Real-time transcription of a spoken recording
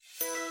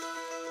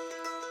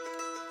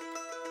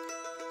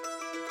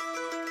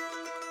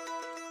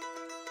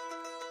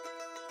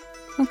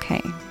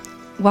Okay.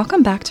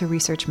 Welcome back to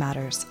Research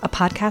Matters, a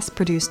podcast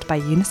produced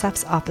by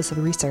UNICEF's Office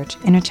of Research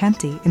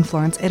Innocenti in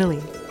Florence,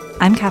 Italy.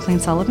 I'm Kathleen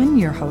Sullivan,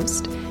 your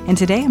host, and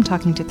today I'm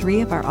talking to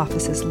three of our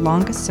office's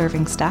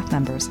longest-serving staff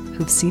members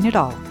who've seen it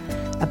all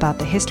about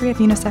the history of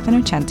UNICEF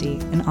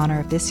Innocenti in honor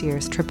of this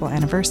year's triple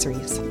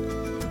anniversaries.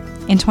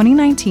 In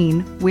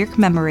 2019, we're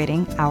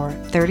commemorating our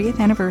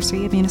 30th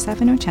anniversary of UNICEF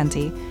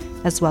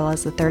Innocenti, as well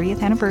as the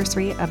 30th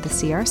anniversary of the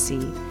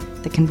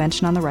CRC, the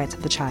Convention on the Rights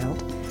of the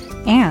Child,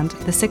 and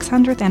the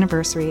 600th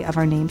anniversary of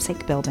our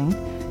namesake building,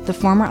 the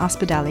former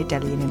Ospedale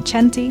degli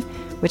Innocenti,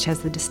 which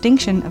has the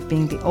distinction of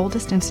being the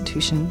oldest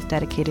institution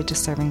dedicated to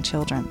serving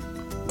children.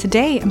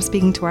 Today, I'm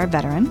speaking to our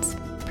veterans,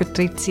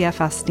 Patrizia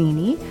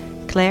Faustini,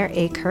 Claire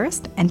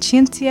Akehurst, and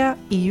Cinzia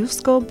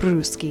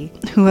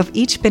Iusko-Bruschi, who have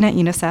each been at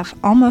UNICEF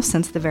almost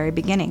since the very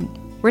beginning.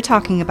 We're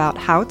talking about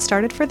how it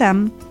started for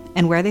them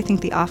and where they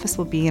think the office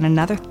will be in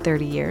another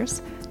 30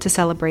 years to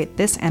celebrate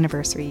this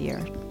anniversary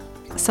year.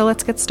 So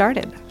let's get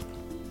started.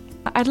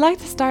 I'd like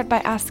to start by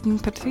asking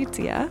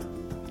Patrizia,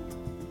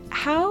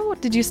 how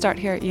did you start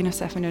here at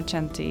UNICEF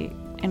Innocenti,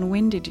 and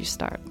when did you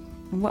start?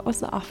 And what was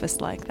the office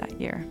like that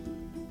year?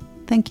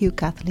 Thank you,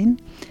 Kathleen.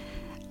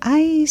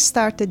 I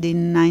started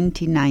in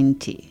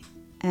 1990,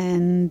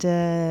 and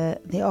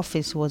the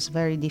office was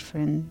very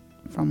different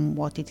from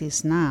what it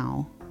is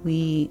now.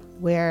 We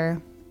were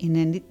in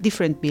a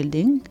different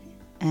building,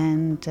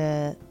 and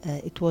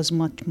it was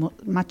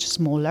much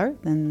smaller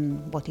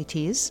than what it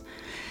is.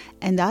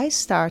 And I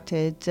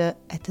started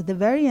at the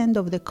very end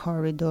of the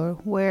corridor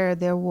where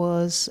there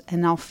was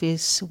an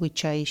office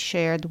which I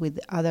shared with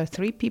other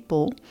three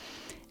people.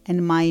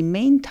 And my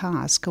main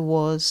task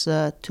was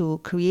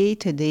to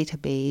create a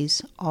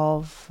database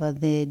of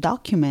the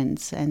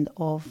documents and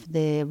of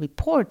the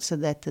reports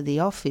that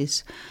the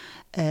office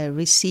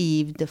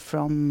received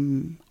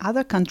from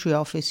other country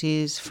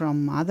offices,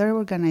 from other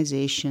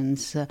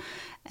organizations.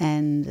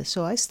 And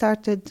so I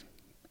started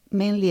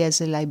mainly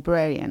as a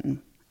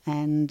librarian.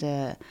 And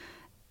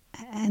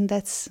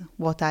that's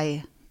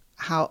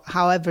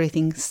how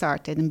everything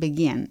started and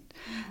began.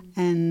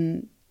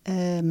 And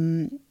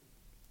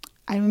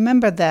I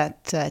remember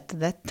that at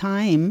that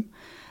time,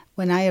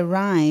 when I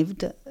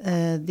arrived,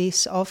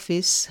 this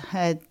office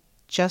had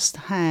just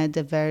had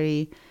a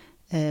very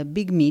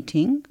big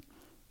meeting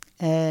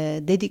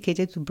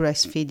dedicated to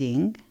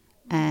breastfeeding,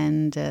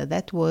 and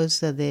that was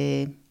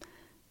the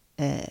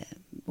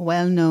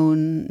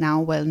well-known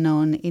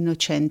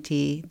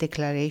Innocenti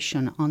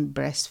Declaration on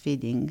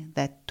Breastfeeding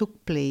that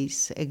took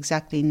place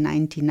exactly in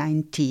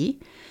 1990.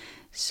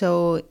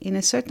 So in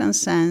a certain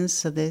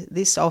sense,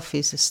 this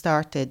office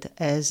started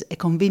as a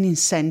convening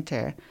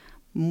center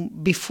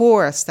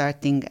before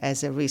starting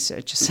as a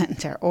research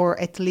center, or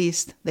at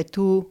least the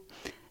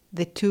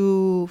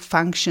two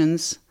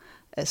functions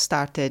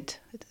started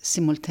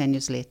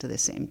simultaneously at the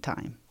same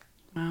time.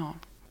 Wow.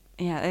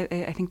 Yeah,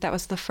 I think that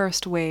was the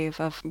first wave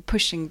of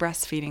pushing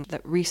breastfeeding,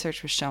 that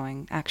research was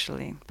showing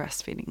actually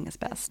breastfeeding is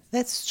best.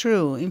 That's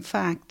true. In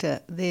fact,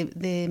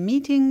 the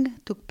meeting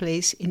took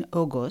place in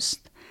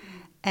August,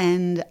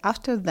 and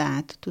after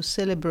that, to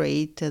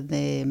celebrate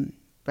the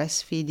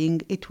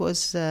breastfeeding, it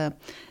was the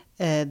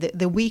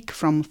week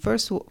from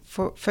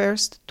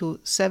 1st to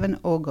 7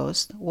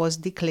 August was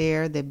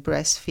declared the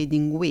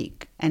breastfeeding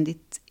week, and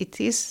it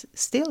is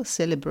still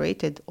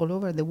celebrated all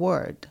over the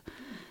world.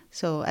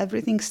 So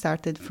everything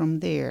started from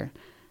there.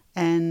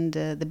 And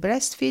the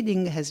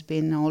breastfeeding has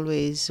been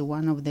always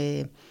one of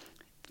the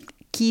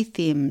key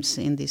themes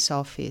in this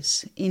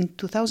office. In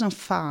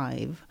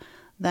 2005,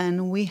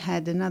 then we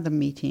had another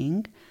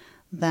meeting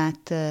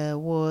that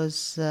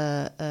was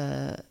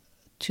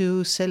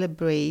to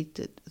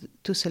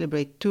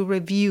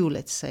review,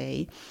 let's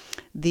say,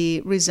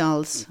 the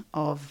results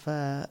of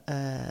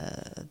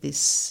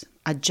this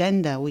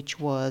agenda, which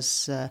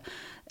was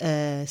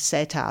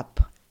set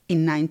up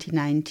in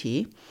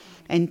 1990,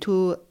 and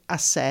to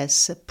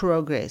assess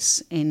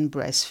progress in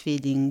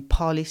breastfeeding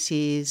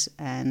policies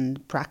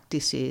and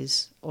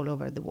practices all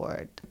over the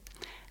world.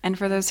 And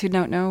for those who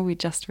don't know, we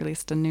just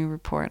released a new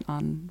report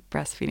on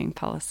breastfeeding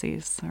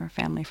policies, or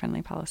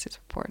family-friendly policies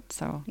report.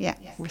 So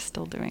we're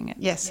still doing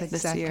it this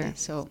exactly. year.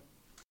 So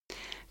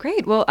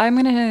great. Well, I'm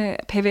going to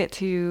pivot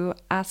to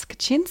ask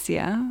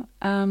Cinzia.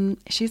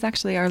 She's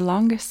actually our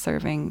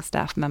longest-serving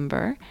staff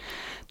member.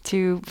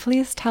 To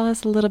please tell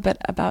us a little bit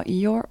about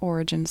your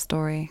origin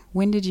story.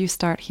 When did you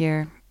start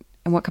here,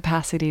 and what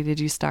capacity did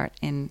you start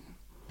in?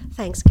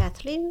 Thanks,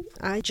 Kathleen.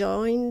 I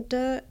joined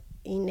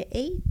in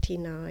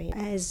 1989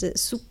 as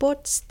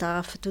support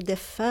staff to the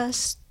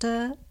first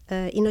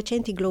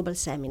Innocenti Global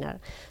Seminar.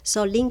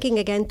 So linking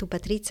again to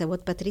Patrizia,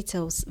 what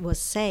Patrizia was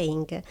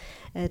saying,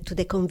 to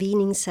the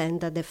convening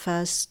center, the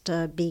first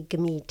big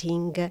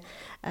meeting,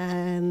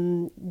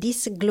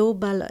 this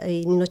global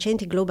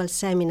Innocenti Global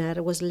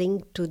Seminar was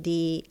linked to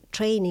the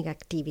training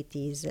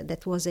activities.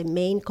 That was a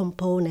main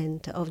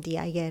component of the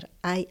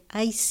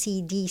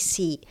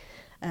ICDC,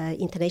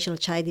 International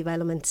Child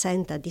Development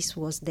Center. This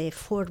was the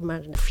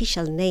former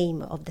official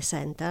name of the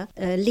center,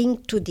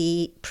 linked to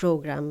the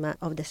program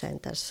of the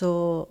center.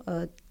 So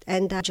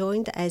and I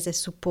joined as a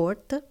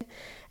support.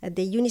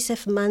 The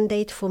UNICEF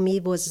mandate for me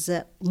was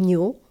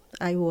new.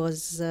 I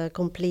was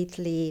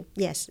completely,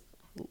 yes,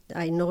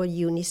 I know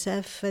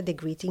UNICEF, the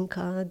greeting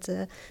cards,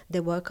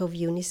 the work of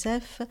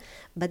UNICEF,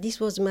 but this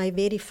was my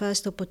very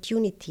first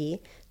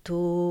opportunity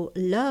to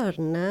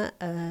learn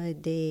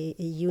the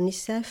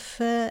UNICEF,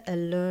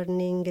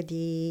 learning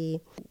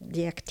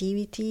the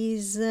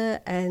activities,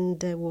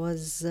 and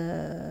was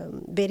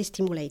very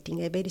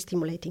stimulating, a very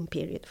stimulating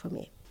period for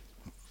me.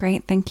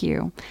 Great, thank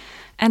you.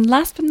 And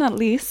last but not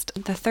least,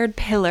 the third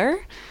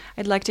pillar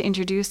I'd like to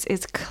introduce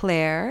is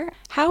Claire.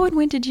 How and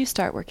when did you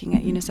start working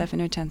at UNICEF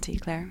Innocenti,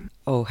 Claire?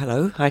 Oh,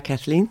 hello. Hi,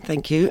 Kathleen.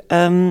 Thank you.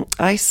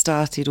 I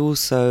started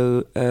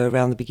also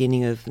around the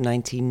beginning of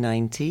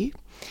 1990.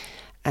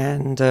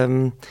 And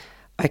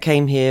I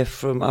came here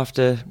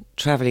after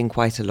travelling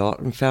quite a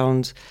lot and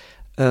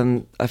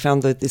I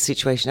found the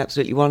situation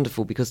absolutely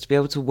wonderful, because to be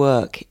able to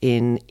work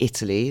in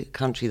Italy, a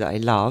country that I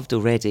loved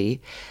already,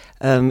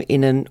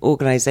 in an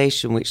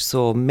organisation which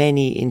saw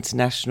many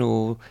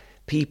international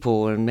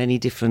people and many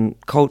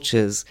different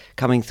cultures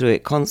coming through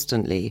it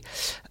constantly,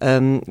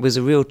 was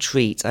a real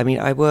treat. I mean,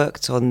 I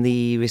worked on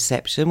the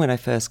reception when I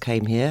first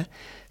came here,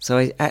 so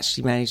I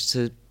actually managed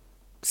to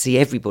see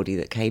everybody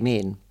that came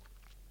in.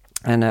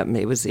 And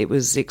it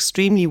was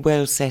extremely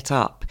well set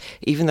up.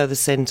 Even though the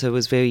centre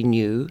was very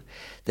new,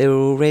 there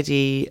were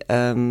already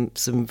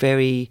some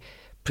very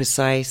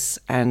precise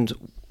and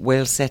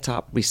well set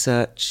up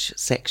research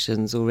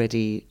sections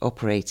already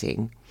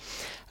operating.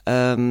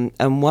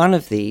 And one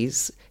of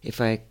these, if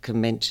I can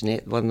mention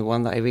it, the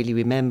one that I really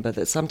remember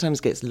that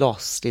sometimes gets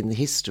lost in the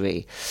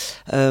history,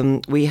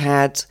 we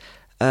had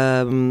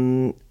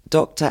Dr.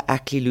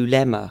 Akli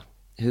Lulema,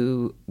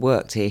 who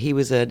worked here. He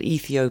was an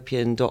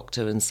Ethiopian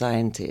doctor and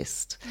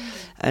scientist,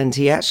 and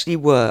he actually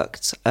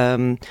worked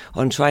on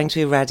trying to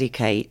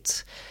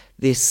eradicate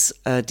this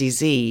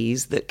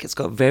disease that's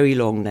got a very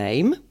long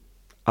name.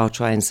 I'll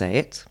try and say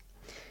it.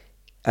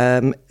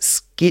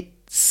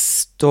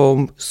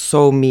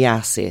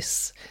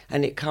 Schistosomiasis,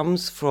 and it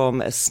comes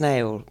from a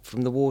snail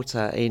from the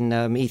water in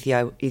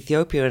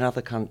Ethiopia and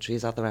other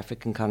countries, other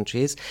African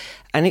countries,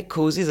 and it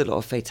causes a lot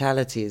of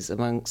fatalities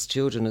amongst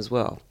children as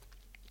well.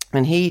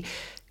 And he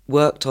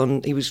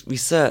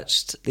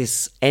researched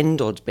this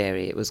endod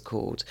berry, it was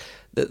called,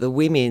 that the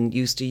women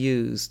used to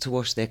use to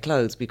wash their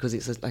clothes because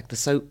it's like the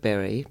soap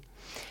berry,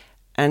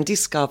 and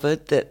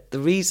discovered that the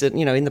reason,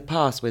 in the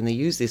past when they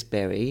used this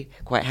berry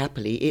quite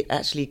happily, it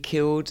actually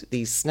killed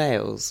these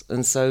snails.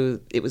 And so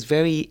it was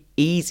very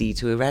easy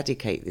to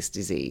eradicate this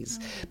disease.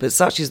 But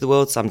such is the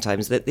world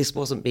sometimes that this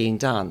wasn't being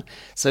done.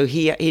 So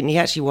he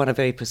actually won a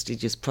very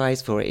prestigious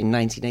prize for it in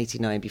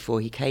 1989 before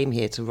he came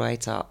here to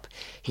write up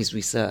his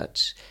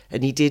research.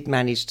 And he did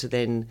manage to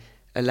then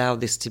allow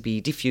this to be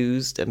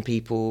diffused, and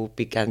people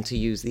began to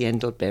use the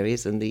endod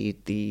berries, and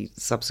the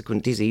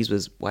subsequent disease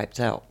was wiped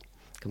out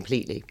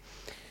completely.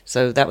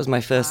 So that was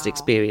my first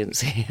experience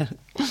here.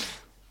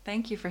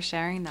 Thank you for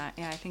sharing that.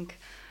 Yeah, I think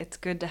it's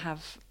good to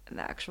have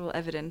the actual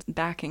evidence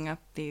backing up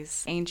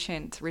these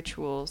ancient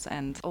rituals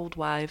and old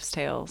wives'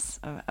 tales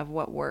of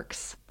what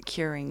works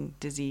curing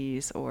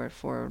disease or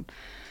for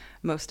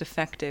most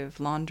effective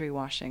laundry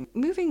washing.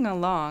 Moving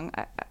along,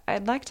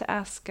 I'd like to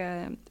ask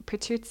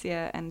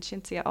Patrizia and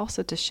Cinzia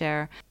also to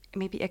share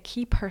maybe a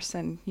key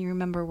person you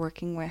remember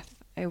working with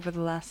over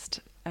the last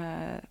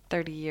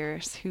 30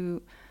 years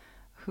who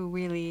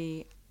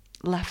really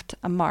left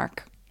a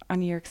mark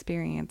on your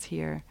experience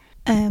here.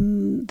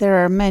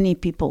 There are many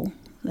people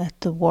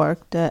that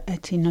worked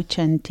at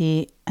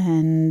Innocenti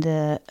and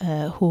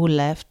who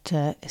left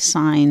a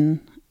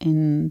sign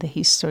in the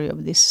history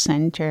of this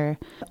center.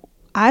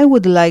 I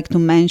would like to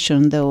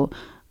mention, though,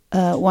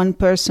 one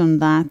person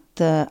that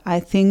I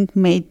think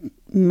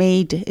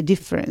made a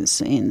difference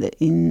in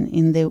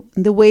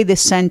the way the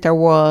center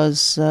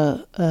was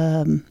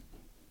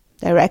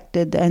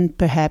directed and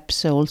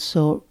perhaps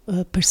also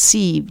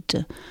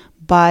perceived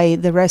by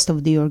the rest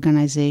of the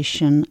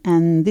organization.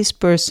 And this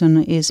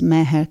person is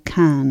Meher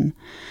Khan.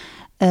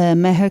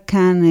 Meher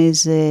Khan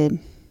is a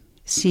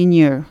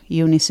senior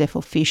UNICEF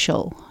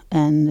official,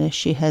 and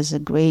she has a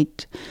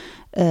great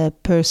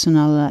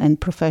personal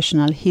and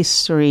professional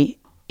history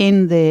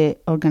in the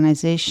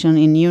organization,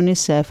 in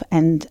UNICEF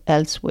and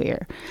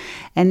elsewhere.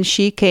 And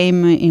she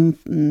came in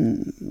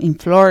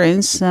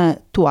Florence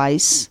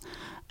twice.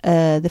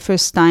 The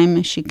first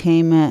time she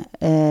came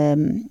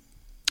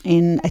in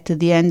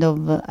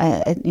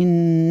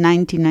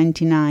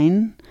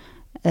 1999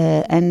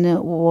 and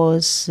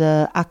was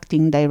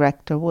acting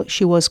director.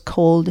 She was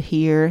called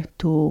here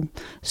to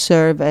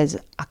serve as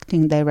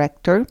acting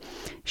director.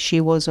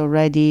 She was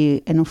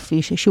already an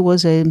official. She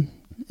was a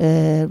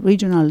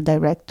regional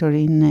director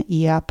in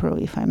IAPRO,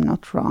 if I'm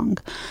not wrong,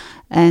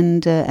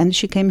 and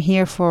she came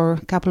here for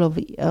a couple of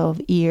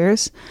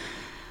years.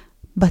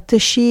 But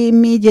she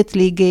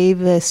immediately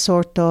gave a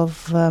sort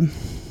of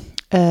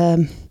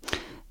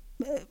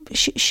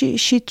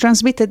she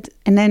transmitted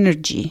an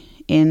energy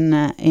in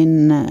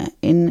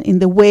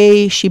the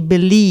way she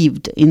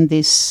believed in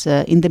this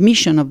in the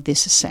mission of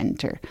this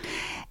center,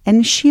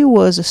 And she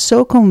was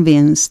so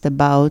convinced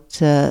about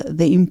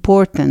the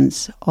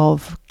importance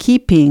of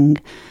keeping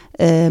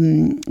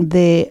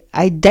the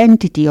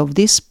identity of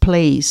this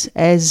place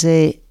as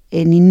an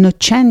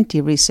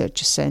Innocenti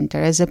Research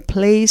Center, as a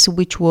place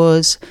which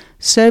was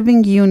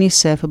serving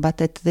UNICEF,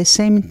 but at the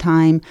same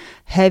time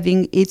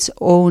having its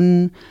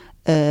own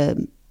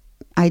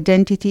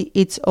identity,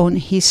 its own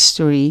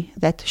history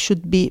that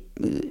should be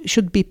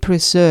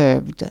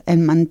preserved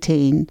and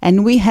maintained.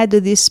 And we had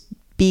this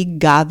big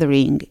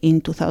gathering in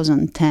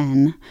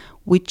 2010,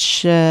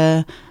 which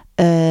had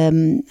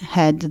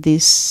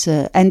this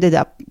ended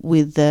up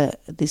with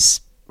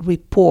this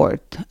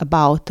report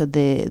about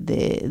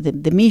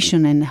the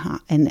mission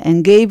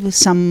and gave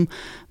some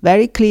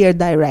very clear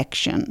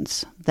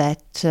directions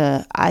that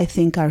I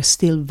think are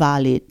still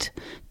valid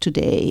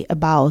today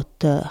about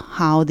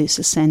how this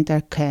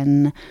center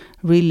can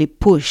really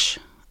push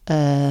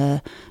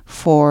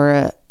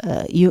for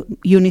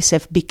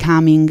UNICEF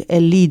becoming a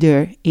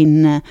leader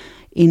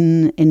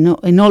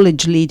a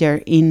knowledge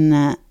leader in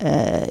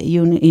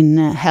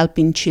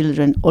helping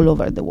children all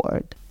over the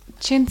world.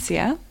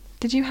 Cinzia,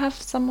 did you have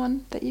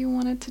someone that you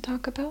wanted to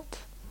talk about?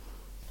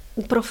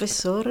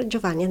 Professor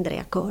Giovanni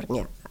Andrea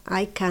Cornia.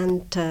 I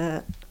can't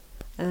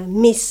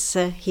miss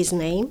his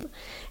name.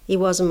 He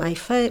was my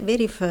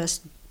very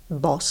first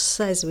boss,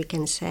 as we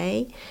can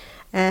say.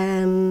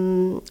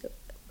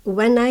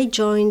 When I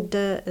joined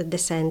the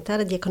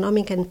center, the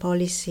economic and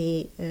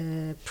policy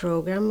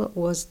program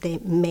was the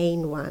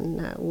main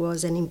one,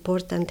 was an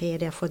important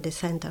area for the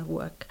center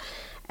work.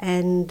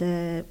 And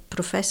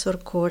Professor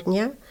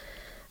Cornia,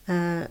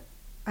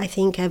 I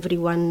think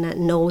everyone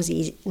known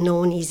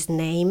his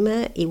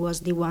name. He was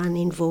the one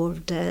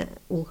involved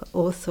who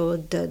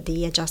authored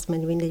the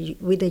adjustment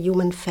with the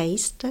human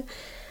face.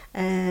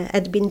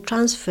 Had been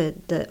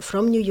transferred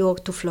from New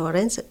York to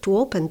Florence to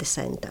open the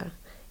center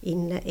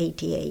in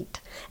 1988.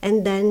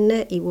 And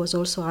then he was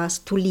also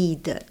asked to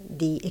lead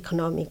the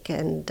economic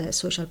and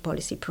social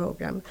policy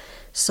program.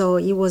 So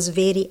he was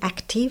very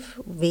active,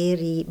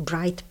 very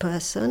bright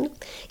person.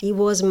 He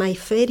was my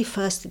very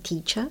first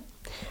teacher.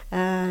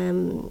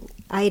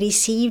 I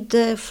received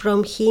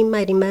from him,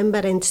 I remember,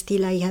 and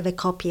still I have a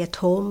copy at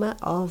home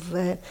of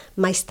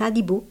my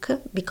study book,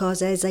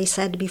 because as I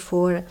said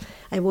before,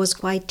 I was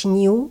quite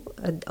new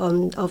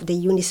of the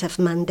UNICEF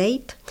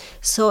mandate.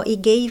 So he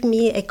gave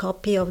me a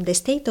copy of the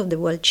State of the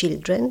World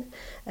Children,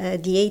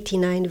 the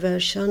 89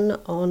 version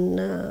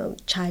on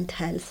child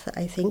health,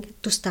 I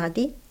think, to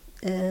study,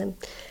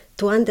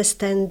 to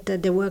understand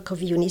the work of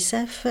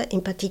UNICEF, in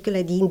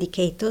particular the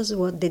indicators,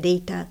 what the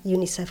data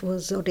UNICEF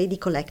was already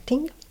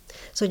collecting.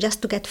 So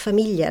just to get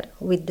familiar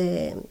with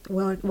the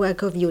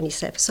work of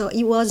UNICEF. So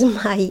he was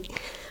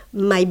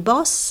my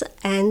boss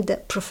and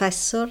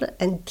professor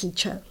and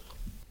teacher.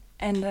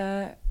 And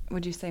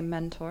would you say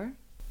mentor?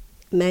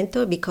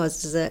 Mentor,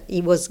 because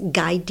he was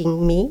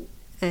guiding me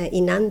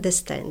in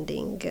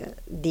understanding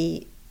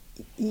the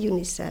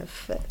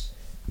UNICEF.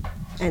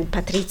 And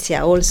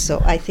Patrizia also,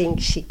 I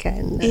think she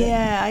can...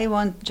 Yeah, I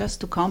want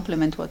just to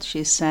compliment what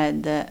she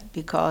said,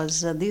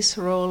 because this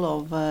role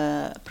of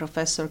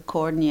Professor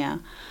Cornia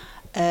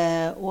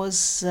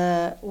was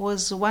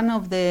one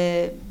of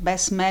the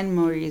best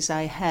memories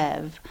I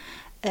have,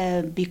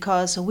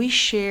 because we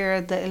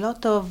shared a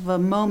lot of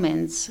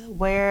moments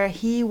where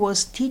he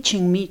was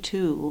teaching me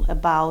too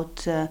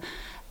about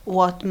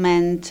what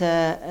meant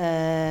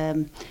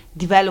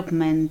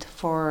development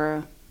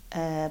for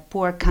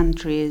poor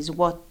countries,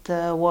 what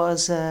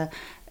was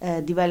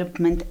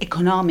development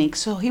economics.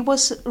 So he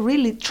was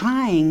really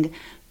trying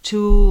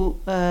to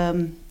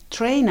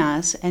train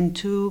us and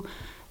to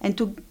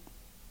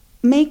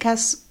make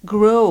us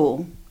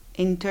grow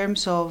in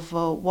terms of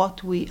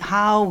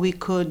how we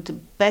could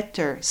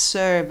better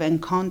serve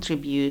and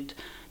contribute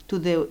to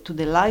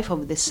the life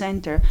of the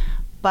center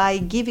by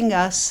giving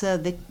us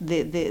the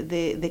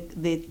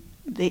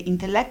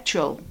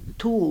intellectual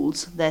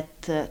tools that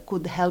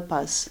could help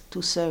us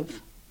to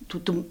serve, to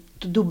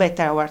do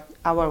better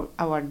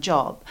our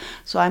job.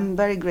 So I'm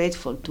very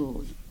grateful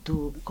to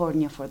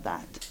Cornia for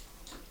that.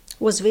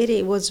 Was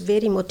very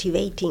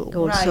motivating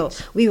also.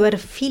 Right. We were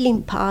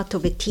feeling part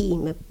of a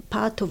team,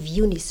 part of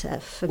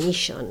UNICEF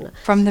mission.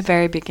 From the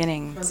very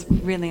beginning. It's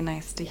really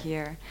nice to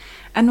hear.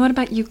 And what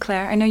about you,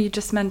 Claire? I know you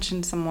just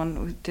mentioned someone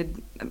who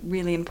did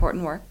really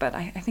important work, but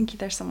I think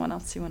there's someone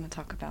else you want to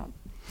talk about.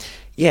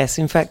 Yes,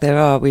 in fact there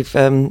are. We've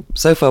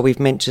so far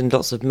we've mentioned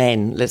lots of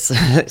men.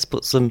 Let's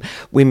put some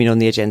women on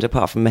the agenda,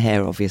 apart from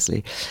Meher,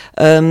 obviously.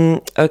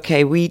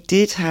 Okay, we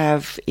did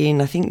have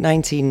in I think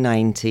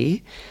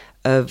 1990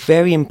 a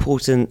very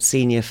important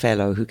senior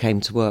fellow who came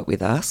to work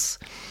with us.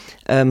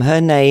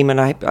 Her name, and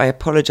I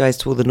apologise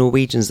to all the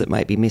Norwegians that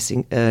might be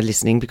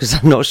listening, because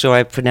I'm not sure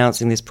I'm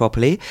pronouncing this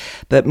properly,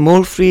 but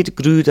Målfrid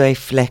Grude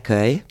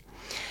Flekkøy.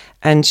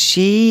 And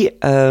she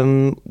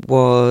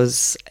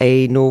was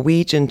a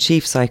Norwegian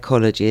chief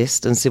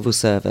psychologist and civil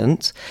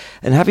servant.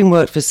 And having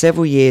worked for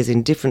several years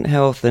in different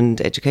health and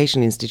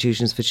education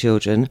institutions for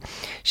children,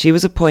 she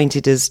was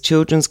appointed as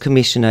Children's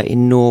Commissioner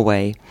in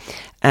Norway.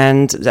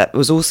 And that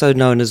was also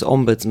known as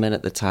Ombudsman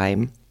at the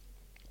time.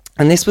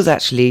 And this was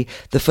actually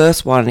the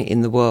first one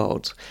in the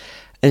world.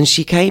 And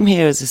she came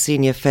here as a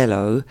senior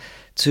fellow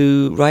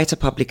to write a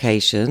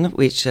publication,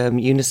 which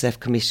UNICEF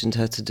commissioned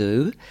her to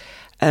do.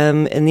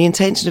 And the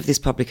intention of this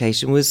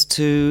publication was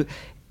to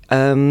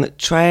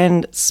try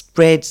and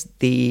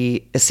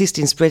assist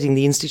in spreading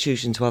the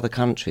institution to other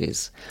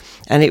countries.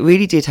 And it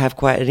really did have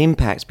quite an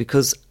impact,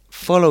 because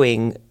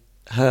following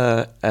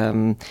her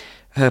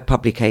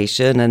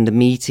publication and the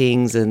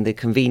meetings and the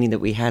convening that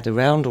we had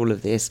around all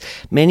of this,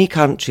 many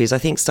countries, I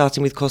think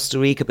starting with Costa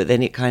Rica, but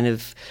then it kind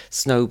of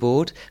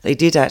snowballed, they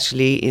did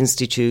actually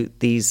institute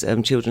these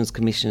children's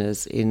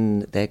commissioners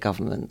in their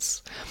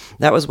governments.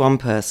 That was one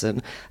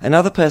person.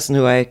 Another person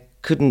who I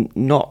couldn't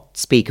not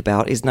speak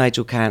about is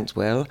Nigel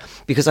Cantwell,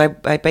 because I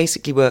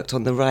basically worked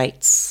on the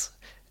rights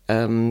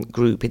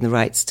group in the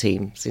rights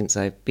team since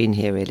I've been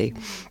here, really.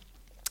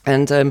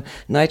 And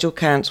Nigel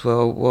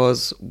Cantwell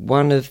was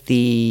one of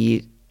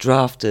the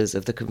drafters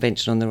of the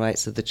Convention on the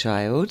Rights of the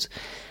Child,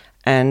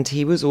 and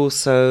he was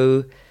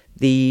also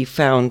the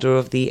founder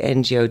of the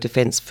NGO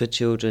Defence for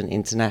Children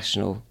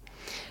International.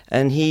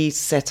 And he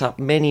set up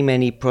many,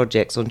 many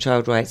projects on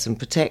child rights and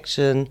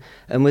protection,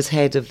 and was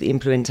head of the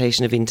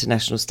implementation of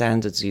International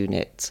Standards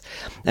Unit.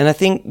 And I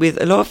think with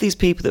a lot of these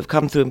people that have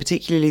come through, and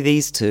particularly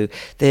these two,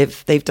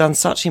 they've done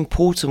such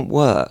important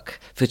work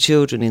for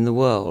children in the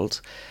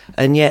world,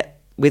 and yet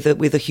with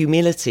a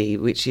humility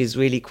which is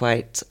really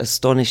quite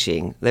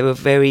astonishing. They were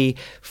very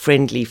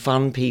friendly,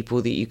 fun people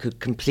that you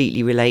could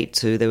completely relate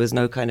to. There was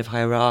no kind of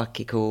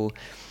hierarchical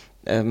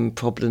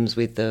problems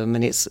with them,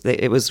 and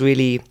it was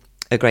really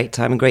a great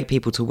time and great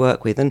people to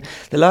work with. And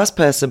the last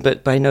person,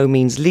 but by no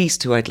means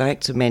least, who I'd like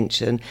to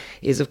mention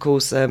is, of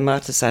course,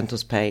 Marta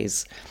Santos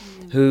Pais,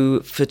 who,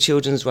 for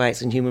children's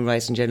rights and human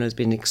rights in general, has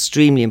been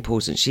extremely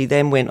important. She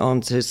then went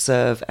on to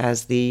serve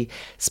as the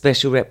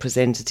special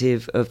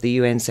representative of the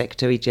UN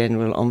Secretary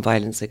General on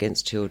violence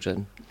against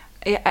children.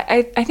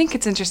 I think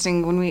it's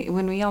interesting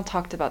when we all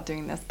talked about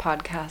doing this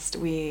podcast,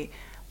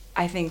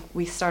 I think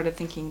we started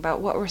thinking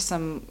about what were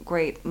some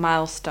great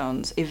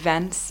milestones,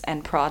 events,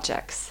 and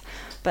projects.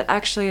 But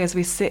actually, as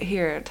we sit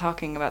here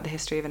talking about the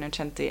history of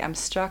Innocenti, I'm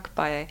struck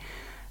by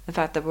the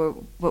fact that we're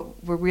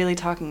really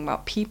talking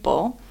about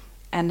people,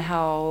 and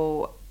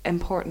how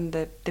important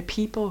the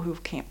people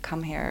who've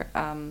come here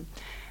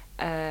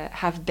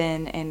have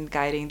been in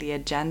guiding the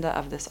agenda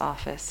of this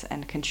office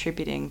and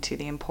contributing to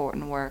the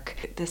important work.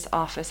 This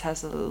office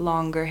has a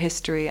longer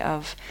history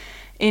of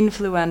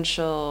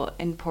influential,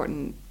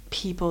 important,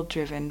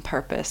 people-driven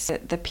purpose.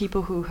 The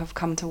people who have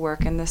come to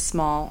work in this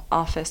small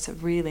office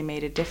have really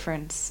made a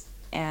difference,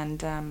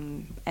 and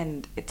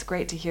it's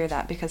great to hear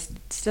that, because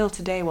still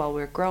today, while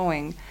we're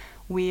growing,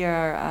 we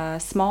are a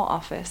small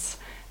office.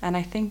 And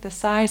I think the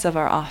size of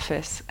our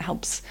office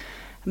helps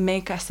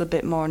make us a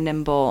bit more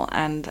nimble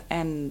and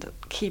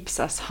keeps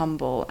us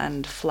humble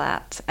and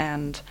flat,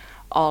 and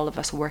all of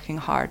us working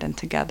hard and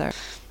together.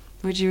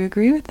 Would you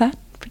agree with that,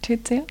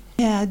 Patrizia?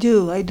 Yeah, I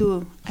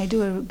do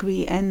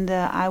agree. And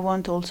I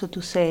want also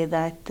to say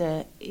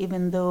that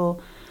even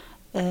though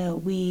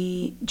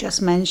we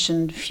just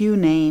mentioned few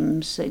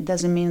names, it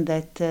doesn't mean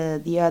that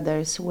the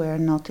others were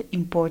not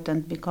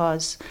important,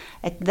 because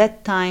at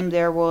that time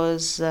there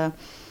was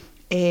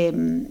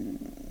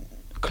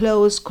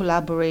close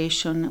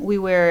collaboration. We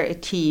were a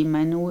team,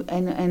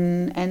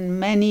 and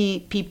many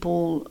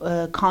people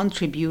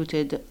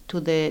contributed to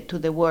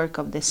the work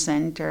of the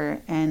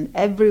center, and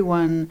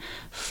everyone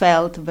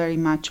felt very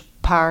much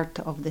part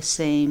of the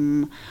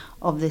same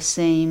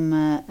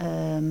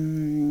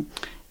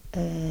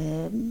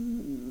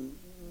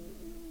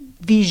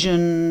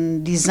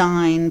vision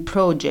design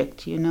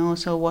project.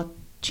 So what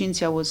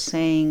Cinzia was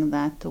saying,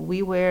 that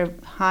we were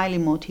highly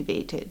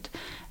motivated,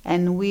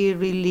 and we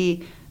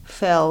really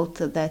felt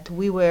that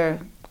we were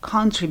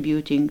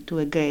contributing to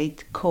a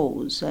great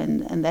cause,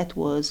 and that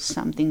was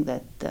something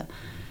that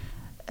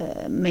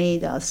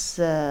made us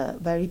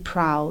very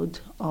proud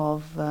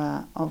of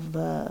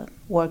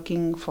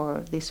working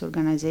for this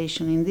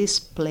organization in this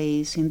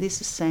place, in this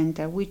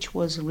center, which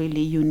was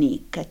really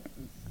unique,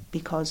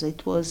 because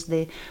it was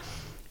the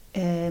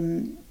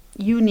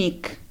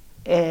unique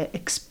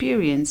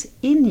experience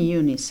in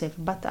UNICEF,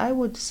 but I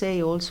would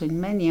say also in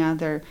many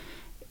other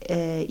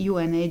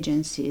UN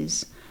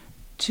agencies,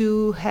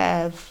 to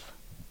have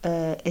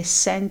a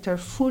center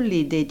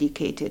fully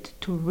dedicated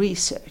to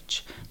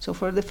research. So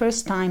for the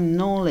first time,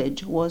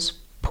 knowledge was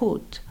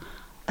put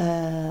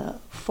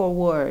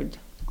forward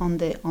on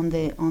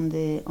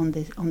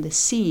the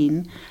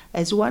scene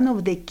as one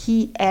of the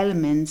key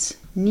elements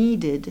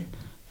needed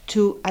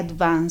to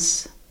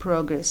advance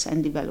progress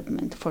and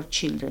development for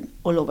children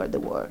all over the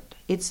world.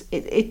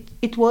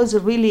 It was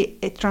really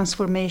a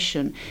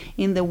transformation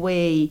in the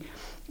way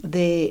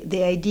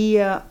the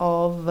idea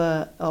of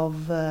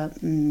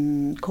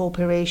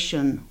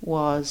cooperation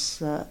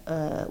was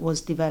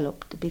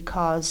developed,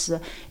 because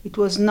it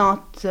was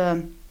not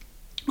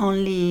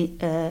only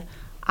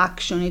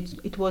action.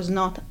 It was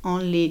not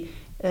only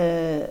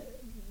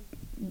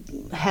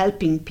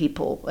helping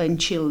people and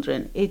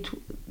children.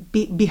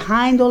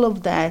 Behind all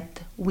of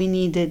that, we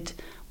needed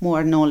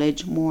more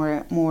knowledge,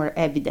 more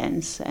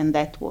evidence, and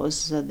that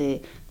was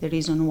the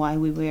reason why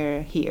we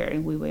were here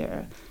and we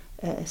were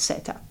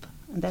set up.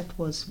 And that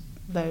was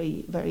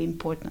very, very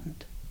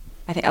important.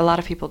 I think a lot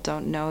of people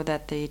don't know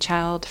that the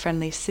Child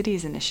Friendly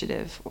Cities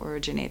Initiative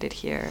originated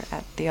here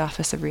at the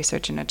Office of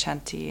Research in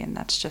Innocenti, and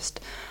that's just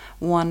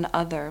one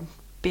other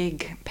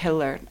big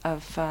pillar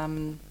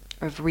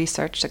of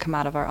research to come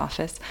out of our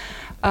office.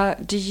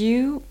 Do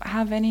you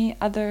have any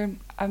other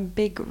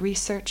big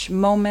research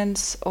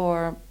moments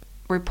or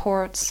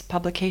reports,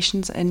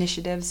 publications,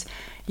 initiatives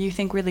you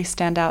think really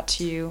stand out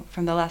to you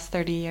from the last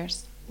 30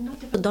 years?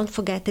 Don't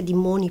forget the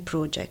MONI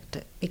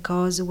project,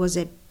 because it was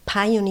a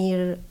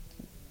pioneer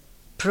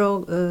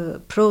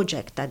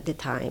project at the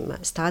time,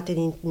 started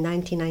in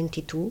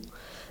 1992.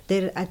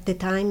 There, at the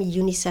time,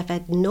 UNICEF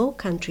had no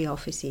country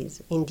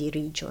offices in the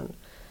region.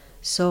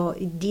 So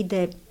it did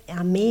an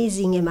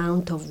amazing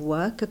amount of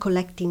work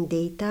collecting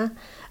data,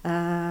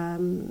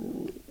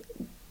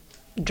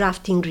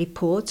 drafting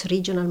reports,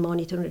 regional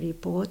monitoring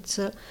reports.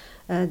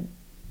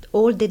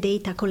 All the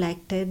data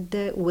collected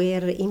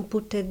were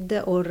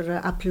inputted or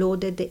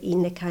uploaded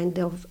in a kind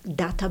of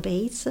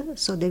database.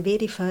 So the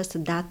very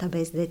first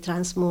database, the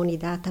TransMONI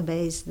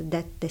database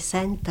that the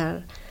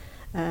center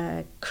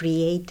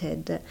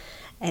created.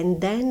 And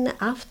then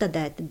after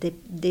that,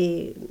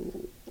 the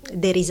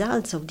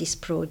results of this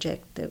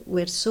project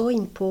were so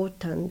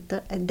important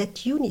that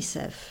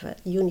UNICEF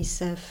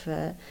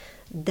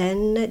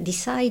then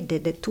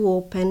decided to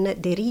open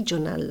the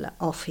regional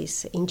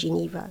office in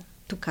Geneva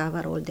to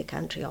cover all the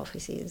country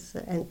offices,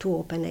 and to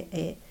open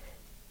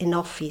an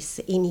office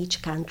in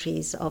each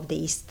countries of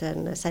the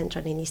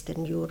Central and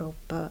Eastern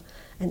Europe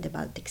and the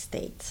Baltic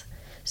states.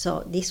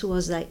 So this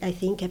was, I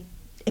think, a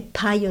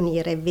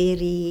pioneer, a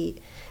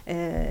very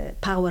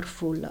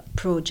powerful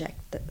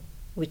project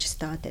which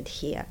started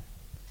here.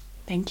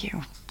 Thank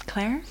you.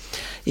 Claire?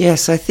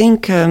 Yes, I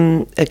think,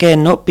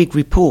 again, not big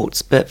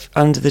reports, but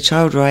under the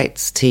Child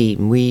Rights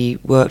team, we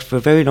worked for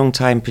a very long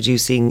time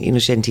producing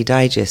Innocenti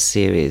Digest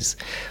series,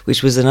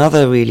 which was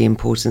another really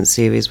important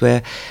series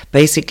where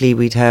basically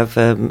we'd have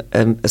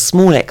a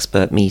small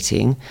expert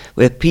meeting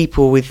where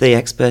people with the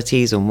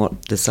expertise on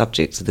what the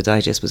subject of the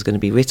digest was going to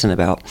be written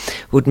about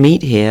would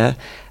meet here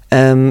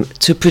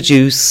to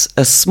produce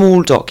a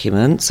small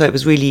document, so it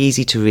was really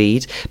easy to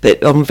read,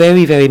 but on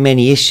very, very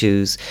many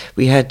issues.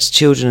 We had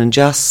children and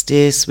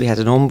justice, we had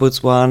an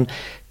ombuds one,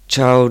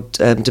 child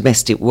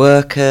domestic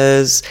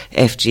workers,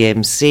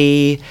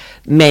 FGMC,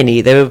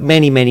 there were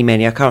many,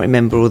 I can't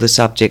remember all the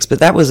subjects, but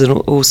that was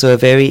also a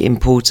very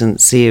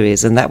important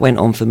series, and that went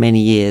on for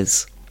many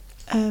years.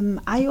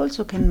 I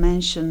also can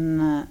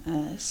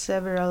mention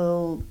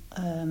several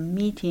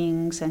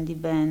meetings and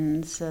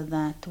events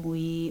that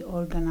we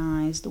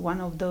organized.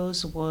 One of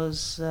those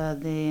was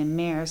the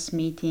mayor's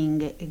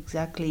meeting,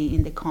 exactly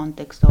in the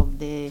context of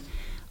the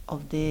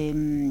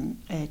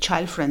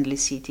child-friendly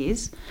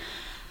cities.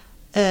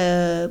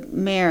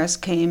 Mayors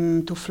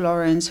came to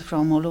Florence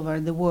from all over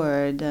the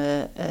world,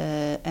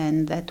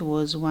 and that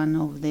was one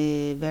of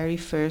the very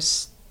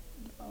first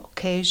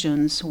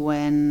occasions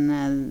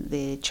when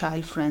the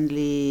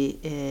child-friendly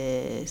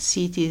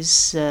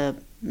cities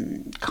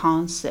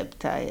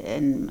concept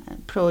and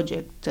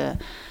project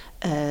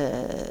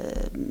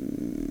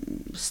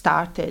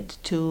started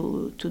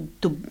to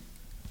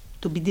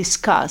be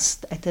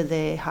discussed at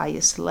the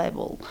highest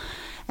level.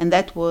 And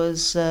that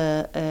was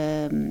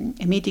a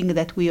meeting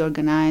that we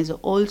organized,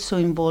 also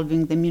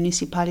involving the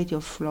municipality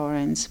of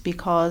Florence,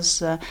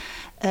 because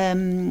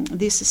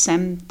this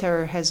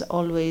center has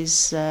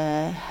always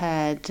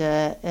had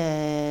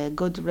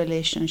good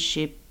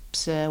relationships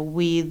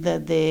with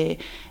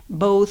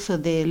both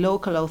the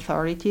local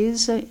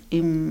authorities,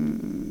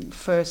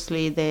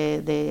 firstly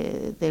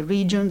the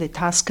region, the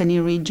Tuscany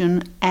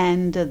region,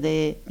 and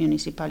the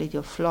municipality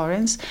of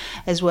Florence,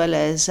 as well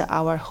as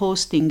our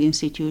hosting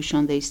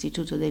institution, the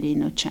Istituto degli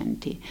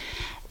Innocenti.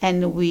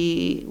 And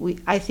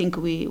I think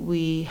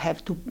we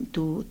have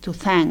to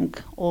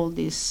thank all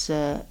these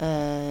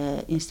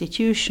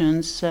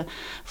institutions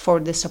for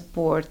the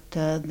support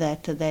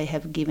that they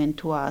have given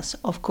to us.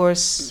 Of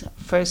course,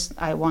 first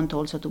I want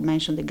also to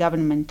mention the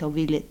government of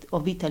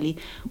Italy,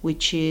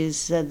 which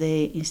is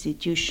the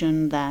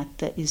institution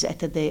that is at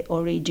the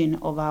origin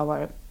of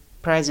our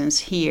presence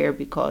here,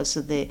 because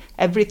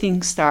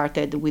everything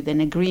started with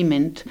an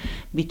agreement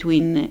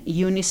between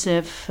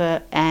UNICEF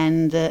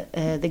and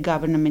the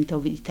government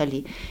of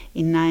Italy.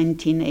 In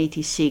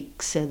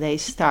 1986 they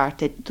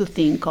started to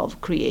think of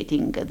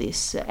creating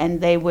this, and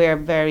they were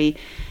very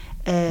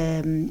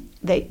they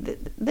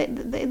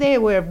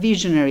were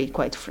visionary,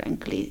 quite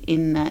frankly,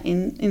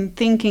 in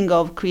thinking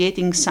of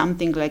creating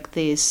something like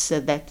this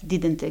that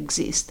didn't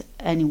exist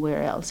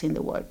anywhere else in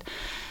the world.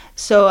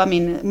 So, I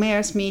mean,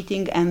 mayor's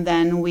meeting, and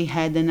then we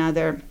had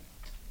another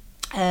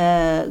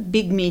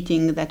big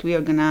meeting that we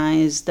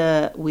organized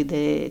with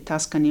the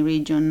Tuscany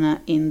region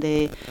in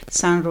the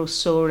San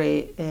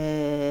Rossore,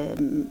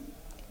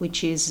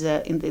 which is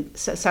in the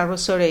San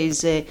Rossore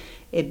is a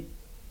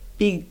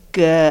big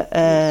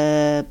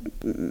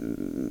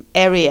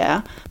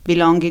area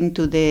belonging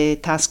to the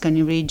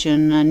Tuscany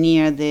region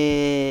near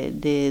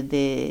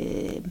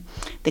the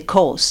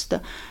coast.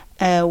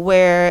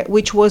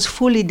 Which was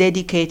fully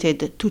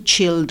dedicated to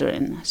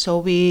children.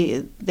 So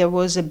there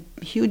was a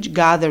huge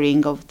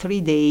gathering of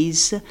 3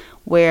 days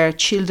where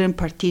children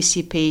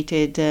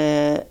participated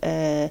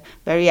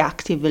very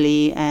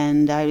actively,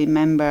 and I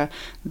remember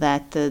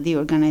that the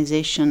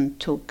organization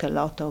took a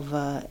lot of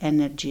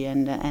energy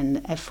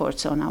and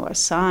efforts on our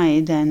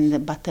side,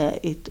 but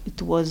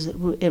it was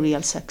a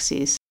real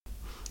success.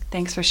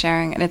 Thanks for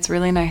sharing, and it's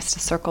really nice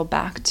to circle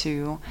back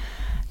to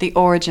the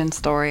origin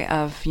story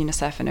of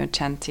UNICEF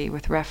Innocenti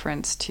with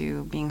reference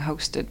to being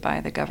hosted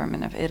by the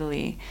government of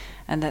Italy,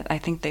 and that I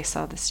think they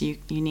saw this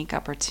unique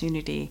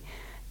opportunity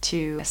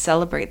to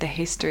celebrate the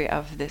history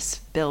of this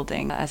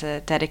building as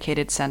a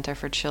dedicated center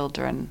for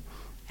children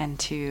and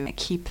to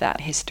keep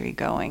that history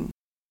going.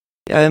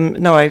 I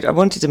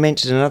wanted to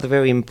mention another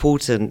very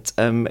important,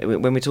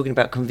 when we're talking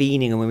about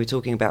convening and when we're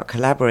talking about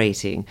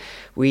collaborating,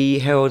 we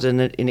held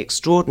an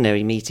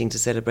extraordinary meeting to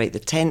celebrate the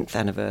 10th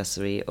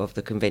anniversary of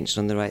the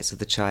Convention on the Rights of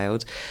the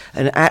Child.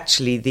 And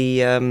actually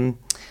the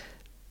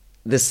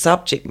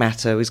subject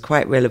matter is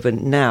quite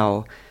relevant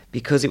now,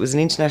 because it was an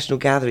international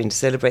gathering to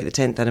celebrate the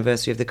 10th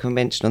anniversary of the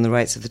Convention on the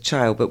Rights of the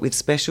Child, but with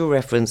special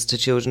reference to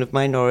children of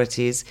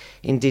minorities,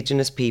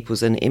 indigenous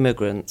peoples and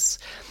immigrants.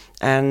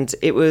 And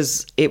it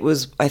was,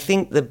 I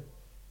think, the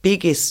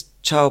biggest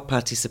child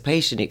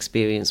participation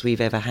experience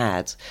we've ever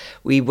had.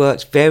 We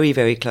worked very,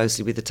 very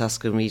closely with the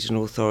Tuscan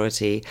Regional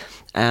Authority,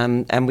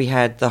 and we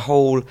had the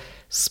whole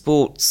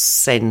sports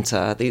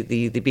centre,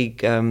 the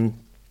big,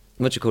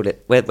 what do you call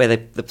it, where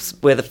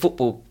the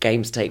football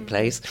games take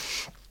place,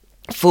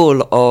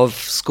 full of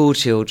school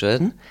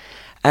children,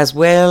 as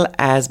well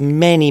as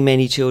many,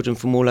 many children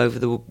from all over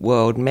the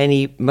world,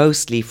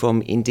 mostly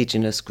from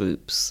indigenous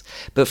groups,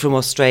 but from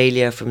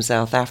Australia, from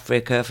South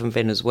Africa, from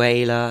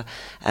Venezuela.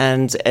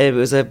 And it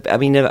was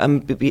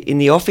in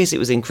the office, it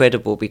was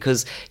incredible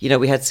because,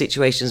 we had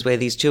situations where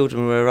these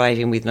children were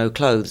arriving with no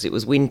clothes. It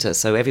was winter,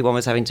 so everyone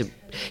was having to,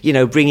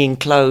 bring in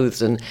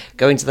clothes and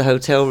go into the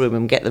hotel room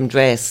and get them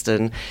dressed.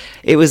 And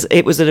it was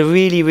a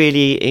really,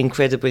 really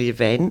incredible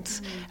event.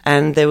 Mm-hmm.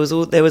 And there was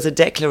a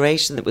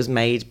declaration that was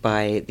made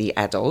by the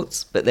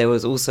adults, but there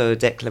was also a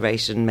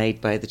declaration made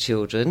by the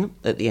children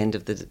at the end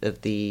of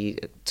the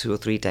 2 or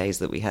 3 days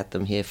that we had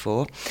them here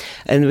for.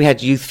 And we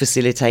had youth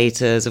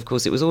facilitators. Of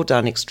course, it was all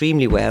done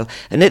extremely well.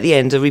 And at the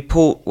end, a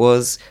report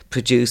was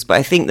produced. But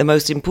I think the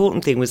most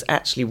important thing was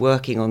actually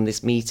working on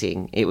this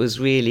meeting. It was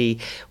really,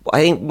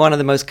 I think, one of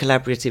the most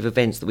collaborative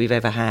events that we've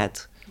ever had.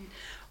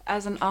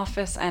 As an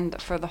office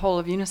and for the whole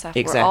of UNICEF,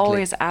 exactly. We're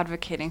always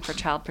advocating for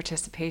child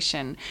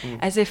participation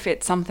as if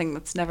it's something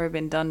that's never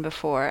been done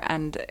before.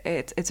 And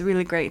it's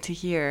really great to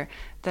hear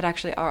that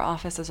actually our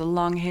office has a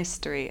long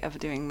history of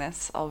doing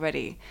this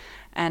already.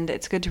 And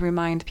it's good to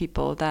remind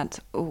people that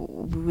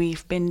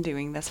we've been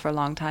doing this for a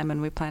long time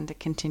and we plan to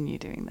continue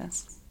doing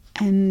this.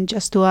 And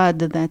just to add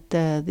that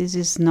this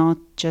is not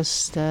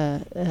just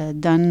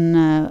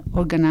done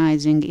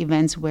organizing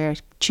events where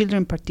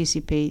children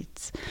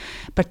participate.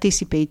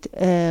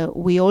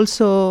 We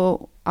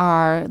also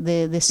are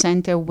the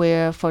center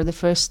where, for the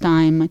first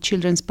time,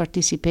 children's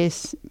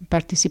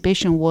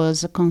participation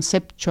was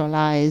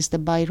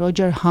conceptualized by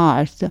Roger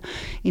Hart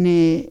in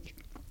a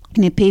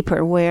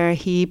paper where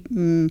he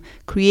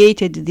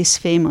created this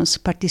famous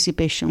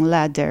participation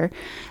ladder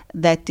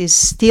that is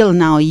still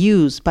now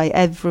used by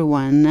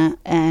everyone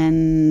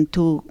and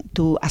to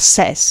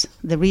assess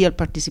the real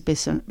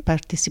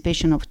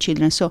participation of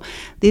children. So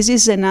this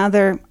is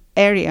another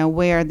area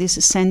where this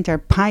center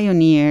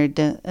pioneered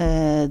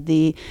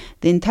the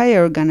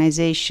entire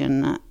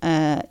organization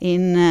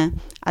in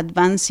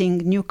advancing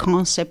new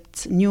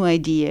concepts, new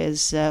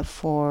ideas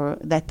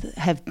that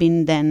have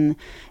been then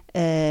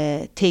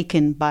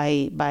taken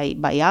by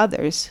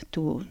others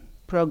to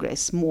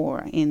progress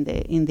more in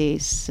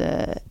this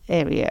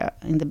area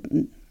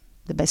in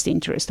the best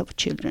interest of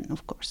children,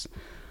 of course.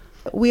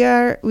 We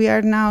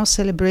are now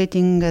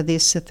celebrating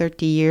this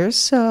 30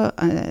 years,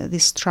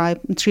 this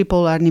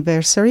triple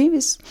anniversary,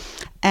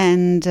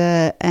 and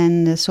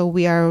so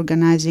we are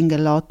organizing a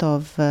lot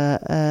of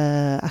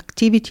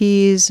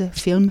activities,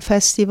 film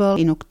festival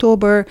in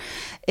October,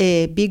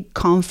 a big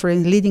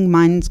conference, Leading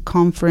Minds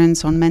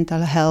conference on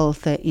mental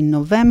health in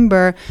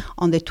November.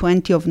 On the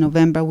 20th of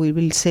November, we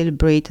will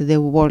celebrate the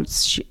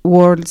World's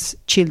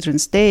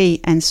Children's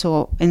Day, and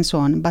so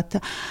on. But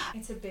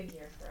it's a big year.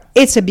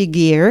 It's a big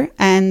year,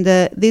 and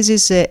this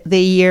is the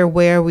year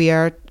where we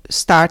are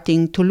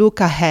starting to look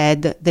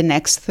ahead the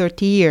next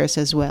 30 years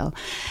as well.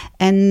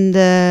 And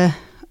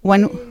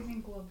when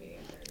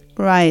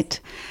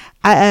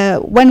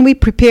we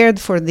prepared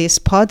for this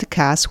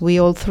podcast, we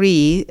all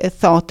three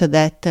thought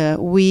that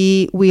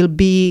we will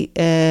be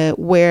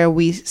where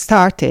we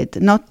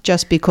started, not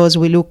just because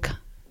we look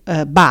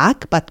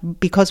back, but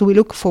because we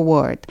look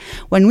forward.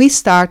 When we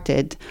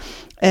started,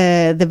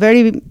 during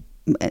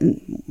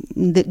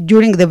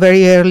the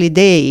very early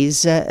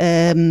days,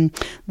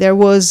 there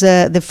was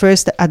the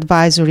first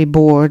advisory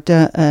board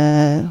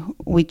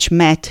which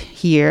met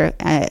here,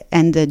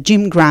 and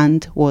Jim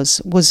Grant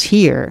was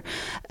here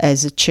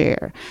as a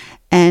chair.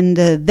 And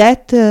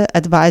that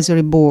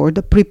advisory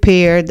board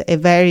prepared a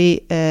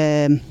very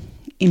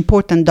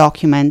important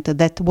document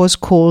that was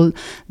called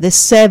the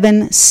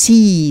 7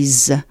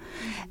 C's.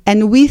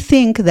 And we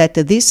think that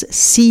these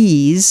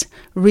C's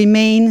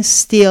remain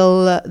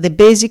still the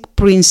basic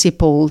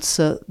principles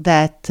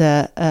that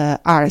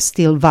are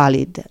still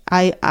valid.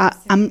 Those are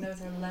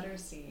letter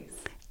C's.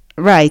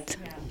 Right.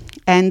 Yeah.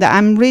 And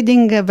I'm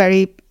reading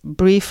very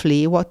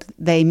briefly what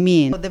they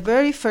mean. The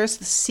very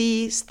first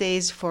C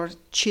stays for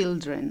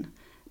children.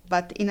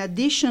 But in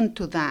addition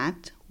to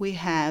that, we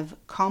have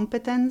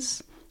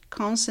competence,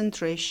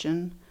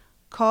 concentration,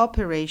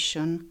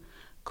 cooperation,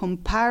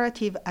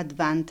 comparative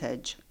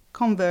advantage,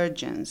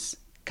 convergence,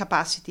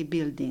 capacity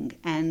building,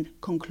 and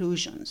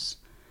conclusions.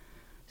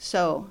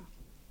 So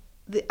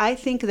I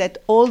think that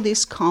all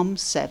these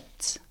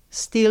concepts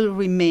still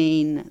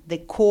remain the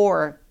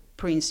core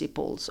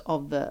principles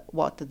of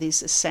what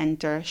this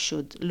center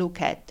should look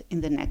at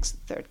in the next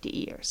 30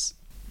 years.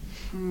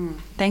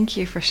 Thank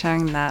you for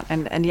sharing that.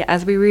 And yeah,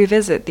 as we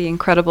revisit the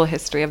incredible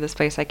history of this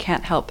place, I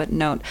can't help but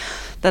note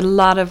that a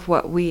lot of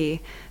what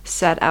we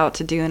set out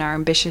to do in our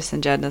ambitious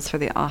agendas for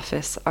the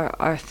office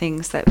are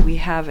things that we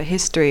have a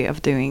history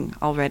of doing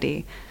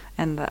already.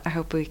 And I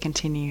hope we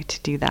continue to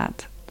do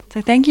that. So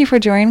thank you for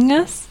joining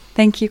us.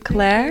 Thank you,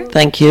 Claire.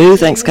 Thank you.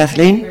 Thanks,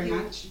 Kathleen. Thank you very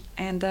much.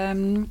 And I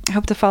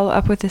hope to follow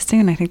up with this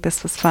soon. I think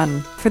this was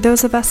fun. For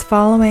those of us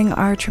following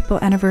our triple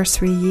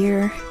anniversary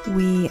year,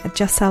 we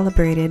just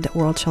celebrated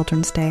World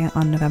Children's Day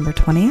on November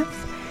 20th.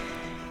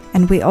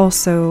 And we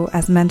also,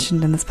 as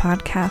mentioned in this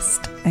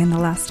podcast, in the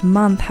last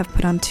month have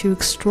put on 2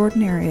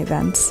 extraordinary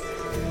events.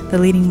 The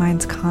Leading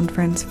Minds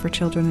Conference for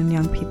Children and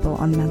Young People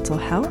on Mental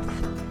Health,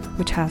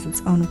 which has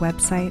its own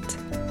website,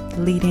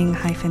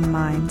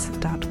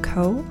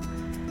 leading-minds.co,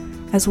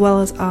 as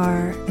well as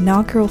our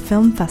inaugural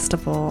film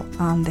festival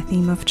on the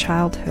theme of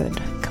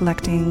childhood,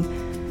 collecting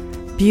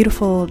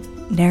beautiful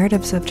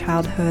narratives of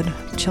childhood,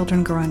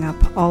 children growing up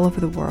all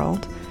over the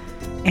world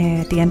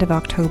at the end of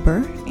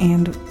October,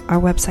 and our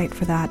website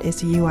for that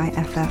is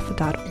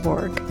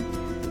uiff.org.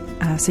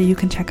 So you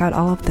can check out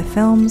all of the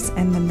films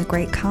and then the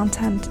great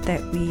content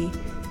that we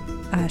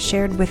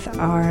shared with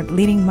our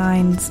Leading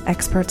Minds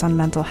experts on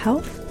mental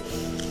health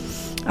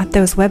at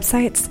those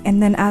websites. And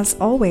then, as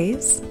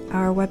always,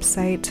 our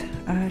website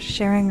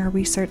sharing our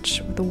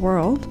research with the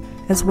world,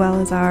 as well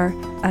as our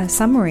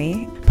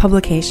summary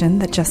publication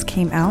that just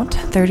came out,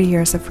 30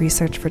 Years of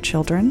Research for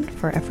Children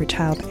for Every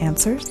Child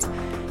Answers,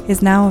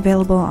 is now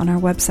available on our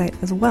website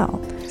as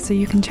well. So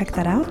you can check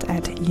that out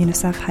at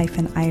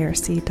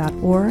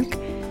unicef-irc.org.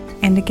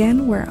 And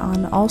again, we're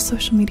on all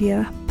social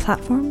media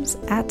platforms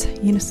at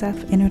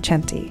UNICEF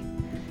Innocenti.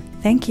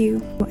 Thank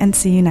you, and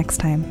see you next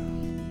time.